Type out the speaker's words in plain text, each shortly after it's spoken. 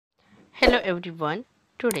Hello everyone.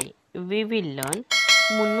 Today we will learn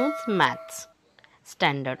Munnu's Maths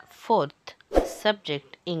Standard 4th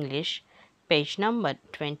Subject English page number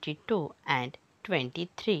 22 and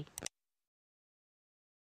 23.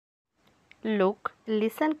 Look,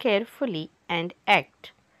 listen carefully and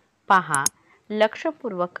act. पहा,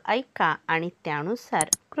 लक्षपूर्वक ऐका आणि त्यानुसार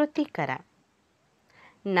कृती करा.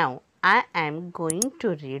 Now I am going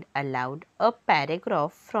to read aloud a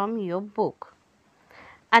paragraph from your book.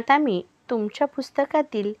 आता मी तुमच्या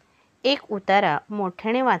पुस्तकातील एक उतारा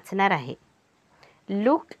मोठ्याने वाचणार आहे.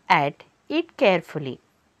 Look at it carefully.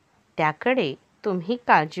 त्याकडे तुम्ही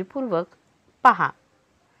काळजीपूर्वक पहा.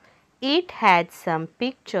 It has some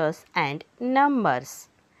pictures and numbers.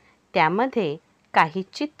 त्यामध्ये काही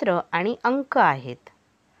चित्र आणि अंक आहेत.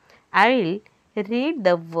 I will read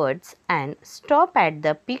the words and stop at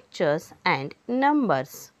the pictures and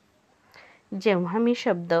numbers. जेव्हा मी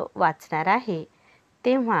शब्द वाचणार आहे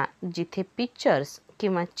तेव्हा जिथे पिक्चर्स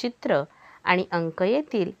किंवा चित्र आणि अंक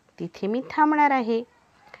येतील तिथे मी थांबणार आहे.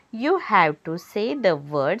 You have to say the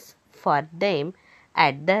words for them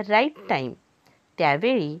at the right time.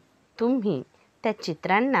 त्यावेळी तुम्ही त्या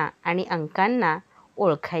चित्रांना आणि अंकांना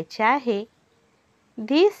ओळखायचे आहे.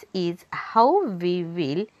 This is how we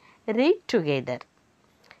will read together.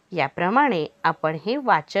 याप्रमाणे आपण हे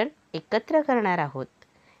वाचन एकत्र करणार आहोत.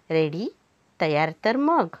 रेडी? तयार तर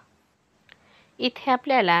मग. इथे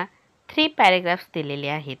आपल्याला 3 पॅराग्राफ्स दिलेले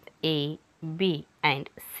आहेत. A, B and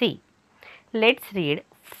C. Let's read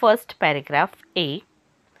first paragraph A.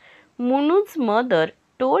 Munnu's mother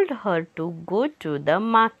told her to go to the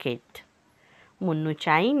market.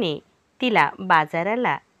 मुन्नूच्या आईने तिला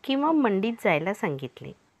बाजाराला किंवा मंडीत जायला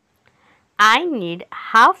सांगितले. I need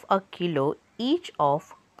half a kilo each of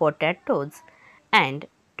potatoes and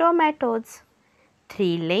tomatoes,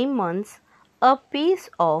 3 lemons, a piece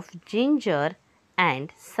of ginger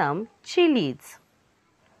and some chilies.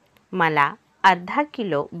 मला अर्धा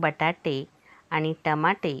kilo बटाटे आणि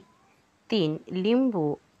टमाटे, 3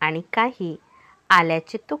 लिंबू आणि काही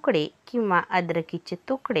आल्याचे तुकडे किंवा अद्रकीचे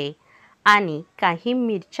तुकडे आणि काही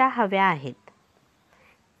मिरच्या हव्या आहेत.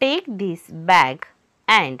 Take this bag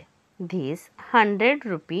and this 100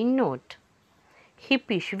 rupee note. ही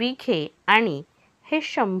पिशवी घे आणि हे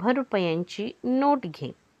 100 रुपयांची नोट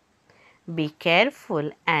घे. Be careful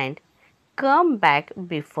and come back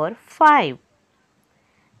before 5.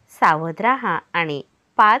 सावध राहा आणि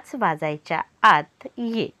 5 वाजायच्या आत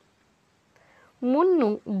ये.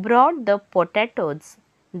 Munnu brought the potatoes,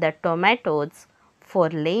 the tomatoes,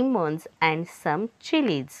 4 lemons and some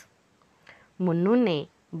chillies. मुन्नूने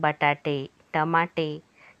बटाटे, टमाटे,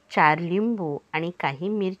 4 लिंबू आणि काही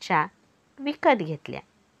मिरच्या विकत घेतल्या.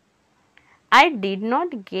 I did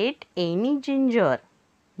not get any ginger,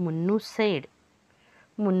 Munnu sed.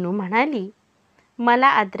 Munnu म्हणाली, मला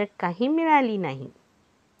अद्रक काही मिळाली नाही.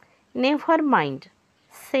 Never mind,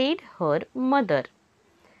 sed her mother.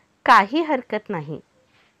 काही हरकत नाही,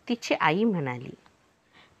 तिची आई म्हणाली.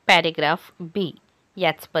 पॅरेग्राफ बी.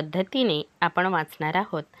 याच पद्धतीने आपण वाचणार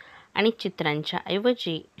आहोत आणि चित्रांच्या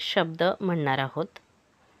ऐवजी शब्द म्हणणार आहोत.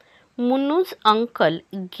 मुन्नूज uncle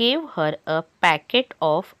gave her a packet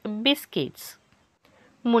of biscuits.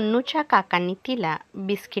 मुन्नूच्या काकांनी तिला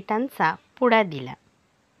बिस्किटांचा पुडा दिला.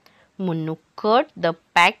 Munnu cut the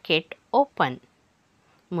packet open.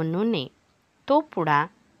 मुन्नूने तो पुडा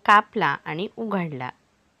कापला आणि उघडला.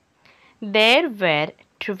 There where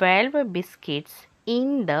 12 biscuits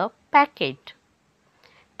in the packet.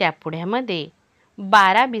 त्या पुड्यामध्ये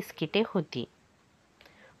 12 बिस्किटे होती.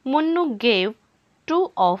 Munnu gave 2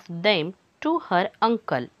 of them to her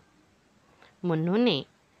uncle. मुन्नूने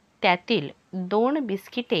त्यातील 2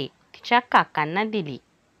 बिस्किटे तिच्या काकांना दिली.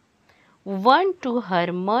 1 to her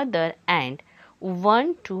mother and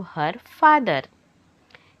 1 to her father.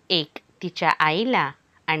 एक तिच्या आईला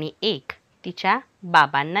आणि एक तिच्या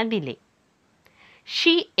बाबांना दिले.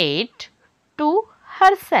 शी एट टू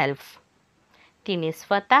हरसेल्फ. तिने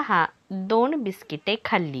स्वतः 2 बिस्किटे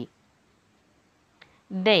खाल्ली.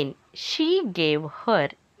 Then she gave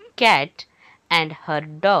her cat and her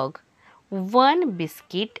dog 1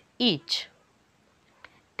 biscuit each.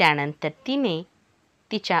 त्यानंतर तिने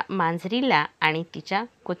तिच्या मांजरीला आणि तिच्या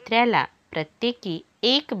कुत्र्याला प्रत्येकी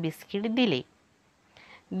 1 बिस्किट दिले.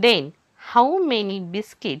 Then how many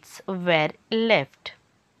biscuits where left.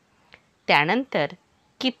 त्यानंतर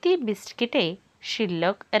किती बिस्किटे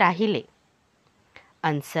शिल्लक राहिले?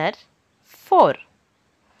 आन्सर 4.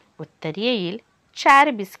 उत्तर येईल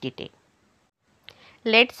 4 बिस्किटे.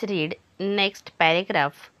 Let's read next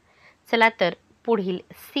paragraph. चला तर पुढील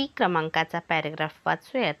सी क्रमांकाचा पॅरेग्राफ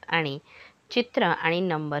वाचूयात आणि चित्र आणि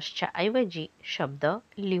नंबर्सच्या ऐवजी शब्द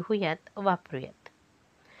लिहूयात, वापरूयात.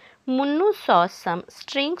 Munnu saw some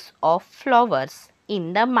strings of flowers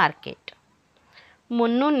in the market.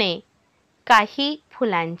 मुन्नूने काही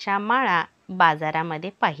फुलांच्या माळा बाजारामध्ये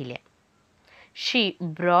पाहिल्या. She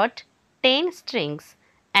brought 10 strings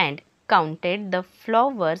and counted the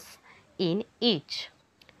flowers in each.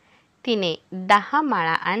 तिने 10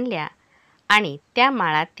 माळा आणल्या आणि त्या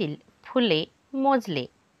माळातील फुले मोजले.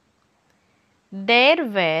 There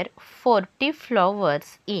were 40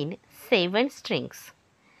 flowers in 7 strings.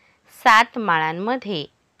 7 माळांमध्ये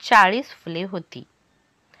 40 फुले होती.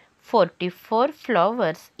 44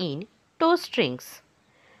 flowers in 2 strings.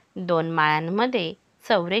 2 माळांमध्ये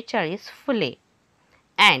 44 Phule.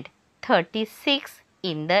 And 36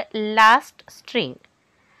 in the last string.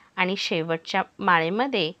 आणि शेवटच्या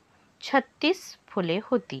माळेमध्ये 36 फुले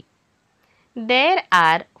होती. There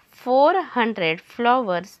are 400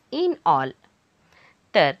 flowers in all.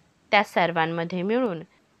 तर त्या सर्वांमध्ये मिळून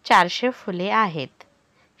 400 फुले आहेत.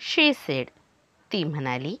 She said. ती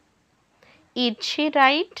म्हणाली. Is she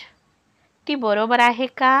right? ती बरोबर आहे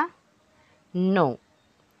का? No.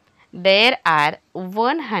 There are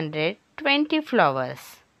 120 flowers.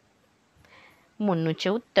 मुन्नूचे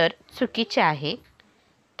उत्तर चुकीचे आहे.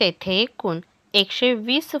 तेथे एकूण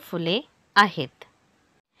 120 फुले आहेत.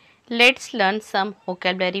 Let's learn some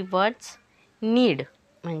vocabulary words. Need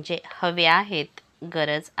म्हणजे हवे आहेत,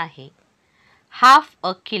 गरज आहे. Half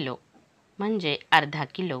a kilo म्हणजे अर्धा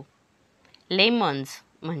किलो. Lemons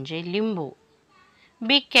म्हणजे लिंबू.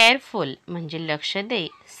 Be careful म्हणजे लक्ष दे,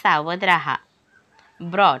 सावध राहा.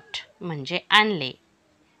 Brought म्हणजे आणले.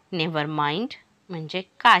 Never mind म्हणजे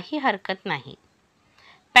काही हरकत नाही.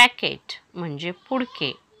 Packet म्हणजे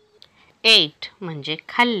पुडके. Ate म्हणजे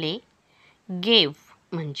खाल्ले. Gave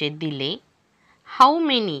म्हणजे दिले. How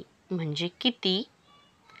many म्हणजे किती.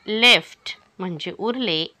 Left म्हणजे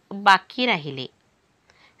उरले, बाकी राहिले.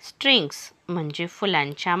 Strings म्हणजे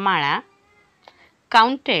फुलांच्या माळा.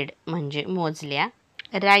 Counted म्हणजे मोजल्या.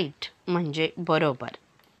 Right म्हणजे बरोबर.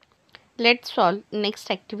 Let's solve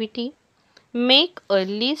next activity. Make a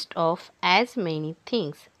list of as many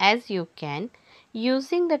things as you can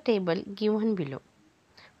using the table given below.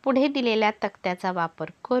 पुढे दिलेल्या तक्त्याचा वापर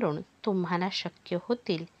करून तुम्हाला शक्य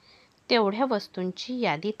होतील तेवढ्या वस्तूंची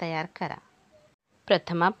यादी तयार करा.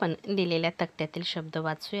 प्रथम आपण दिलेल्या तक्त्यातील शब्द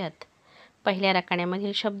वाचूयात. पहिल्या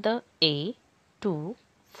रकान्यामधील शब्द A, 2,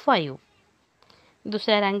 5.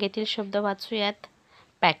 दुसऱ्या रांगेतील शब्द वाचूयात.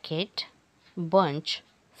 Packet, bunch,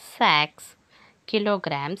 sacks,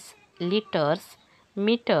 kilograms, litres,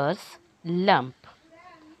 metres, lump.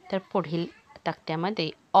 तर पुढील तक्त्यामध्ये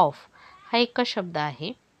ऑफ हा एकच शब्द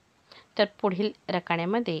आहे. तर पुढील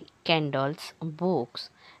रकान्यामध्ये candles, books,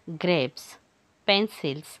 grapes,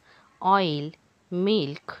 pencils, oil,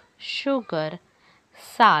 milk, sugar,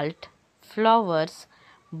 salt, flowers,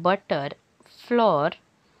 butter, floor,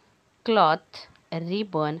 cloth,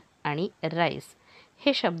 ribbon आणि राईस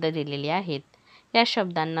हे शब्द दिलेले आहेत. या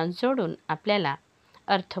शब्दांना जोडून आपल्याला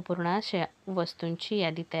अर्थपूर्ण अशा वस्तूंची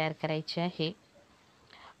यादी तयार करायची आहे.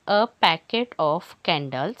 अ पॅकेट ऑफ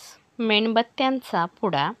कॅन्डल्स, मेणबत्त्यांचा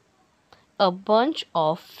पुडा. अ बंच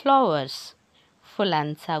ऑफ फ्लॉवर्स,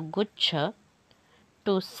 फुलांचा गुच्छ.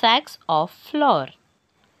 2 सॅक्स ऑफ फ्लोअर,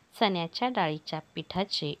 चण्याच्या डाळीच्या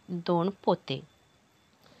पिठाचे 2 पोते.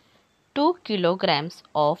 2 किलोग्रॅम्स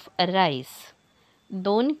ऑफ राईस,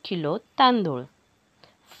 2 किलो तांदूळ.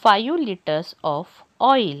 5 लिटर्स ऑफ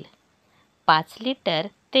ऑइल, 5 लिटर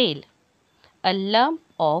तेल. अ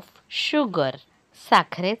लंप ऑफ शुगर,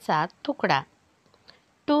 साखरेचा तुकडा.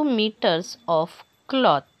 2 मीटर्स ऑफ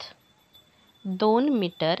क्लॉथ, 2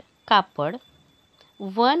 मीटर कापड.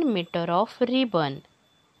 1 metre of ribbon,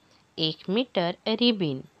 1 metre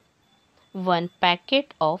ribbon. 1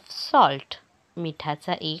 packet of salt,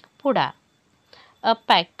 मिठाचा 1 पुडा. अ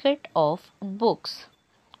पॅकेट ऑफ बुक्स,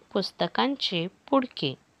 पुस्तकांचे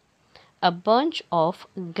पुडके. अ बंच ऑफ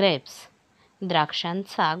ग्रेप्स,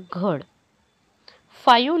 द्राक्षांचा घड.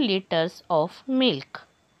 5 लिटर्स ऑफ मिल्क,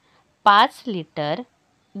 5 लिटर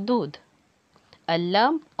दूध. अ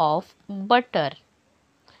लंप ऑफ बटर,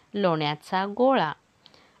 लोण्याचा गोळा.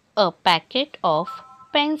 अ पॅकेट ऑफ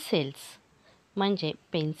पेन्सिल्स म्हणजे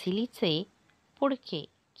पेन्सिलीचे पुडके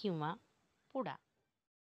किंवा पुडा.